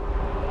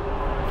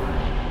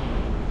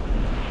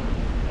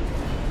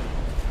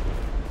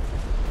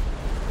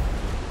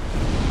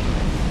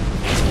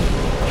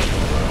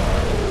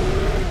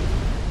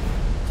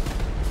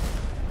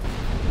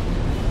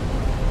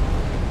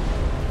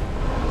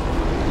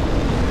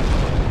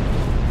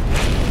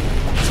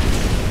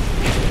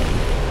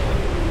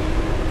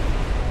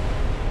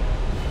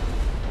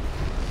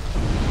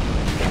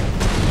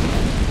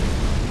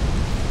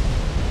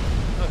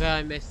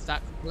 I missed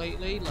that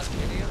completely, like an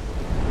idiot.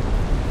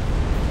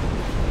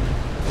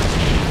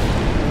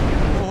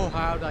 Oh,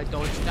 how did I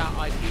dodge that?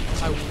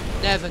 I will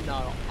never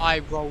know. I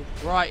rolled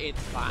right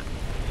into that.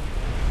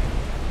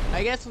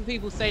 I guess when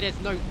people say there's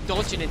no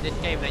dodging in this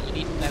game, that you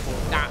need to level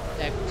that,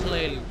 they're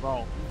clearly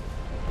wrong.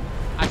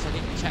 Actually,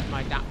 I need to check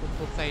my DAP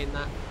before saying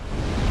that.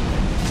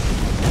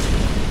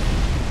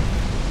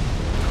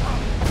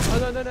 Oh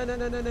no no no no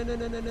no no no no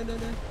no no no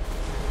no.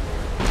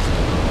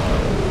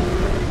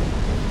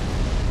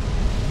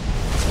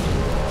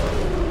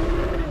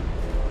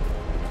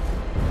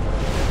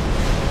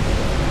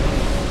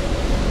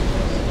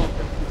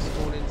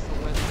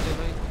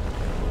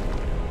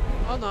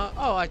 No.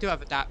 Oh, I do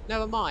have a DAP.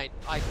 Never mind.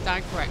 I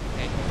stand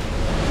corrected.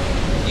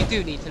 You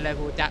do need to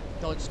level a DAP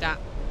to dodge that.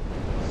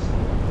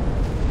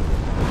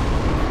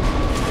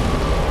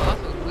 Oh,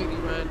 that's a really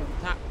random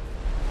attack.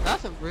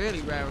 That's a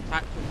really rare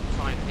attack to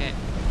try and hit.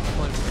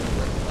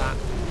 That.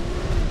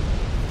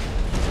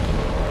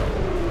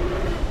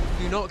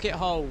 Do not get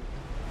hold.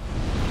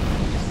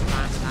 Just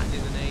smash that,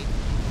 isn't he?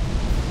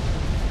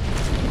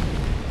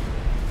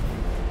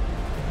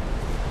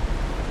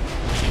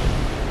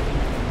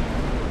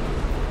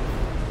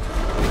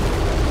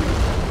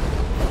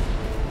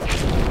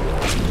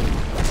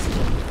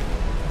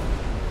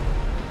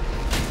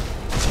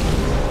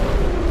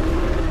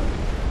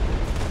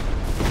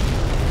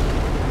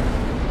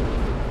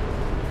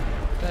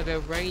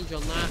 Range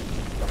on that.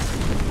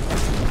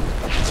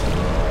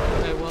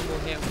 Okay, one more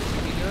hit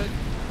would be good.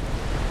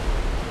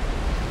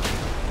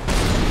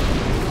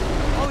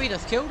 Oh, he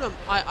just killed him.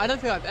 I don't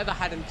think I've ever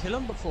had him kill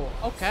him before.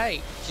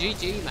 Okay,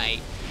 GG,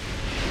 mate.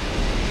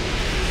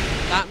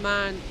 That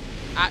man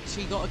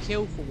actually got a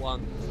kill for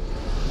one.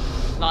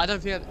 Like, I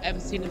don't think I've ever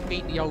seen him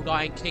beat the old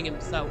Iron King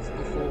himself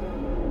before.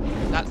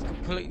 That's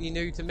completely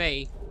new to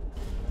me.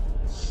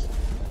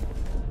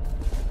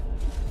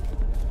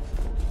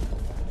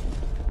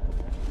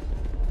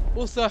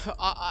 Also,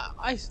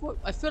 I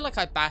feel like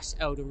I bash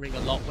Elden Ring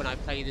a lot when I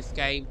play this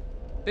game.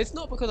 But it's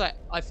not because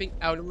I think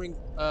Elden Ring's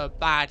a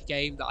bad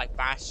game that I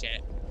bash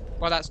it.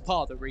 Well, that's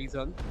part of the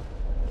reason.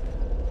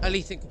 At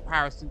least in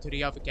comparison to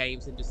the other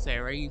games in the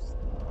series.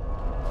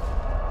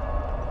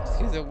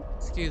 Excuse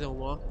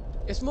me.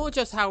 It's more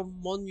just how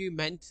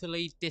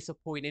monumentally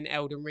disappointing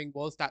Elden Ring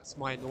was. That's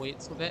my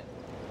annoyance with it.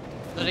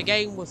 But the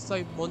game was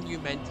so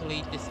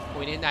monumentally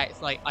disappointing that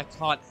it's like I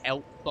can't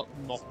help but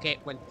mock it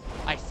when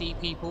I see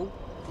people.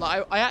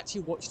 Like, I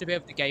actually watched a bit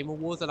of the Game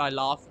Awards and I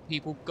laughed.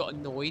 People got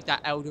annoyed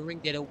that Elden Ring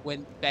didn't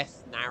win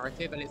Best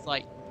Narrative, and it's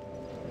like,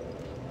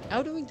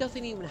 Elden Ring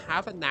doesn't even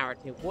have a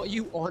narrative. What are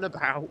you on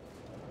about?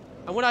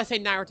 And when I say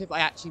narrative,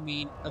 I actually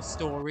mean a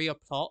story, a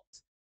plot.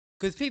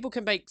 Because people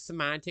can make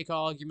semantic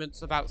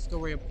arguments about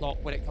story and plot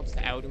when it comes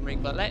to Elden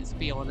Ring, but let's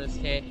be honest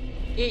here,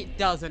 it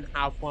doesn't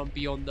have one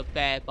beyond the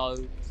bare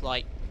bones.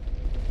 Like,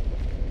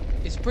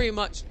 it's pretty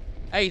much,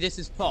 hey, this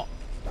is plot.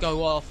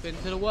 Go off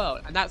into the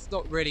world. And that's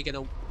not really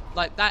gonna...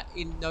 Like, that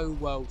in no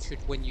world should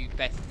win you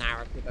Best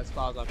Narrative as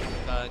far as I'm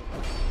concerned.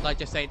 Like,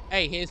 just saying,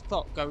 hey, here's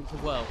plot, go into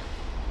world.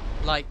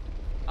 Like,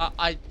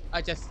 I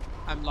just,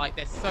 I'm like,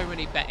 there's so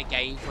many better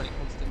games when it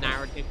comes to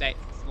narrative that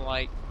it's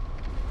like,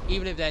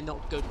 even if they're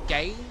not good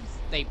games,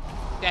 they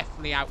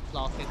definitely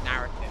outclass in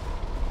narrative.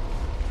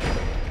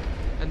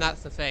 And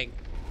that's the thing.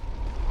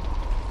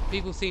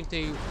 People seem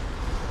to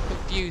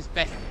confuse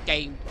best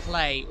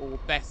gameplay or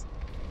best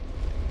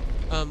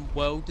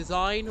world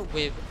design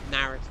with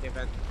narrative,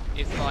 and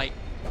it's like,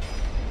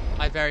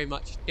 I very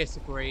much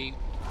disagree.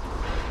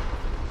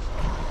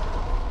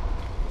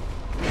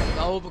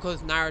 all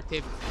because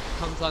narrative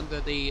comes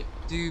under the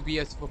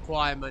dubious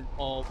requirement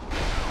of,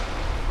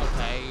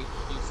 okay,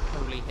 you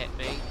totally hit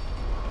me.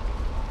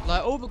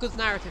 Like, all because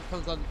narrative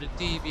comes under the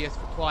dubious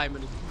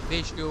requirement of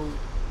visual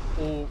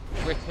or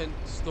written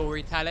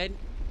storytelling.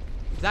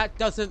 That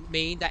doesn't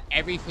mean that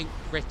everything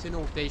written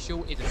or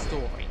visual is a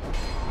story.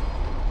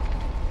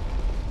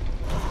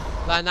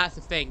 Like, and that's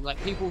the thing,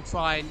 like, people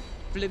try and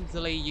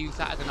flimsily use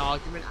that as an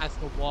argument as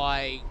to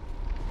why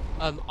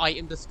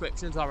item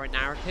descriptions are a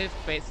narrative,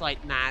 but it's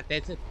like, nah,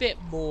 there's a bit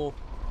more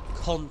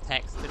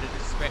context to the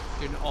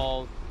description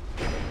of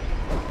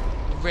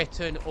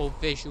written or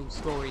visual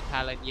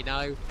storytelling, you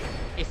know?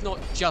 It's not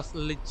just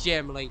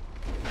legitimately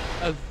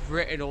a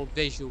written or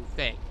visual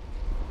thing.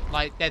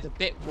 Like, there's a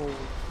bit more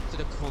to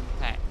the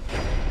context.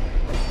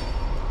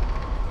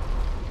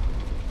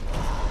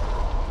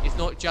 It's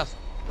not just,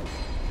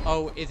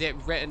 oh, is it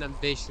written and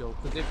visual?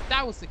 Because if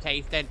that was the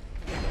case, then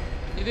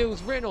if it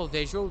was written or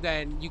visual,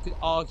 then you could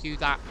argue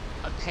that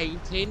a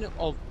painting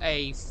of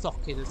a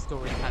sock is a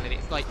storytelling.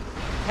 It's like,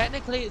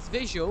 technically it's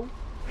visual,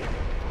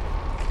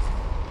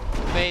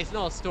 but it's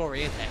not a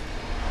story, is it?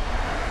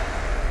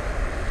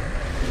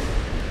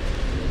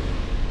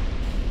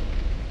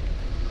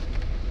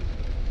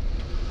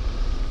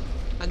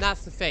 And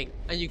that's the thing.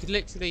 And you could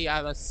literally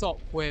have a sock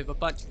with a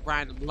bunch of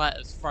random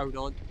letters thrown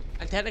on,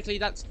 and technically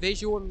that's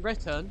visual and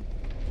written,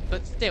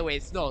 but still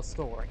it's not a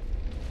story.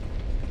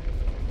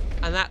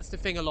 And that's the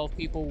thing a lot of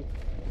people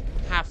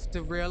have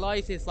to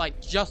realize, is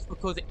like, just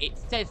because it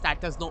says that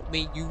does not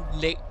mean you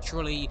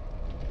literally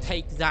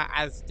take that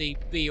as the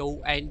be-all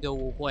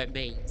end-all of what it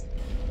means.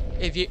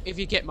 If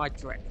you get my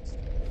drift.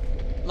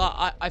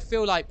 Like, I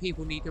feel like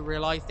people need to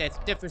realize there's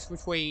a difference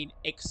between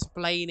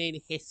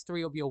explaining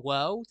history of your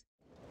world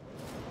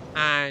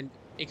and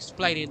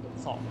explaining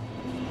the plot.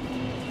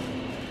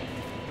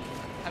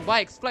 And by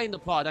explaining the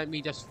plot, I don't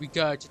mean just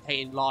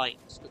regurgitating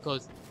lines,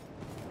 because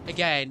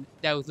again,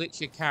 there was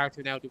literally a character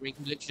in Elden Ring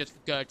who literally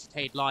just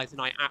regurgitated lines, and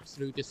I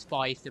absolutely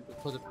despised him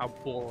because of how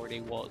boring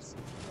he was.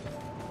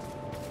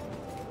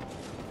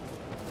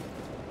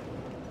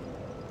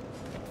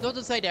 Not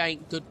to say there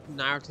ain't good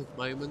narrative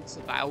moments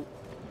about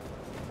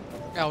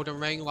Elden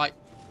Ring, like,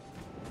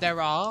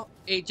 there are.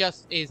 It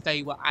just is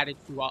they were added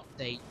through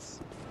updates,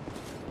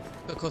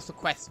 because the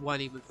quests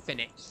weren't even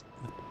finished.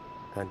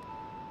 And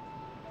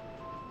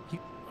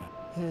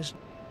yes,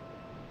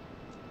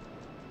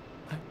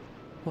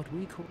 what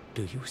we call,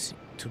 do you see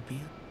to be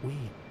a we,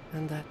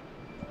 and that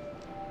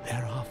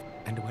there are,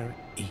 and we're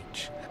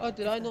each. Oh,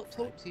 did I not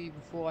talk to you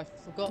before? I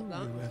forgot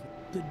that.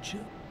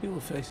 You will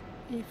face,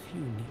 if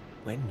you need,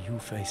 when you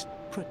face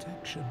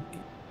protection.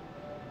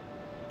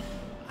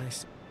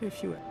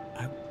 If you,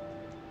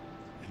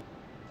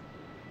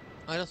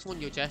 I just want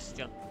your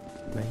gesture.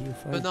 May you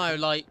face. But no,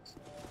 like,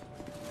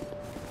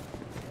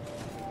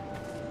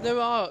 there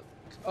are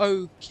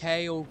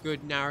okay or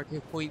good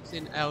narrative points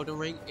in Elden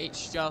Ring.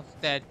 It's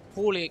just they're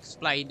poorly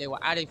explained, they were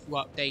added through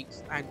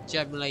updates, and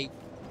generally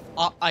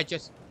I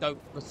just don't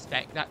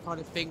respect that kind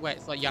of thing where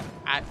it's like you have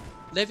to add.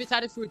 If it's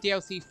added through a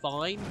DLC,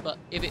 fine, but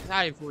if it's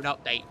added through an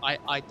update,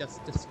 I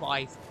just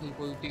despise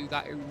people who do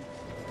that, who,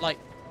 like,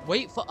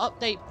 wait for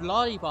update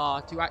bloody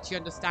bar to actually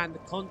understand the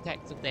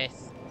context of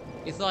this.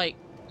 It's like,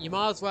 you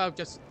might as well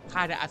just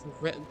had it as a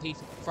written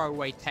piece of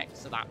throwaway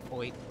text at that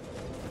point.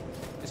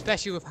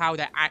 Especially with how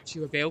they're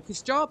actually revealed,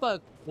 because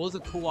Jarburg was a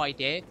cool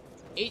idea.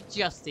 It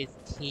just is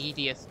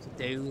tedious to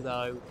do,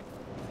 though.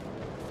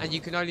 And you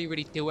can only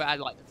really do it at,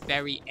 like, the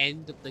very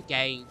end of the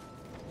game.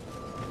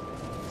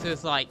 So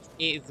it's like,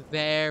 it is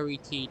very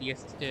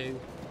tedious to do.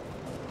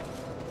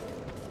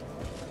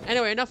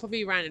 Anyway, enough of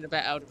me ranting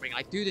about Elden Ring.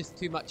 I do this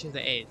too much as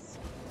it is.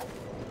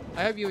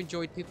 I hope you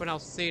enjoyed, people, and I'll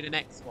see you in the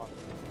next one.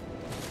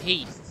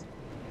 Peace.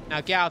 Now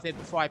get out of here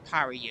before I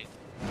parry you.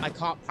 I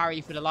can't parry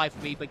you for the life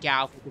of me, but get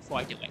out of here before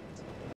I do it.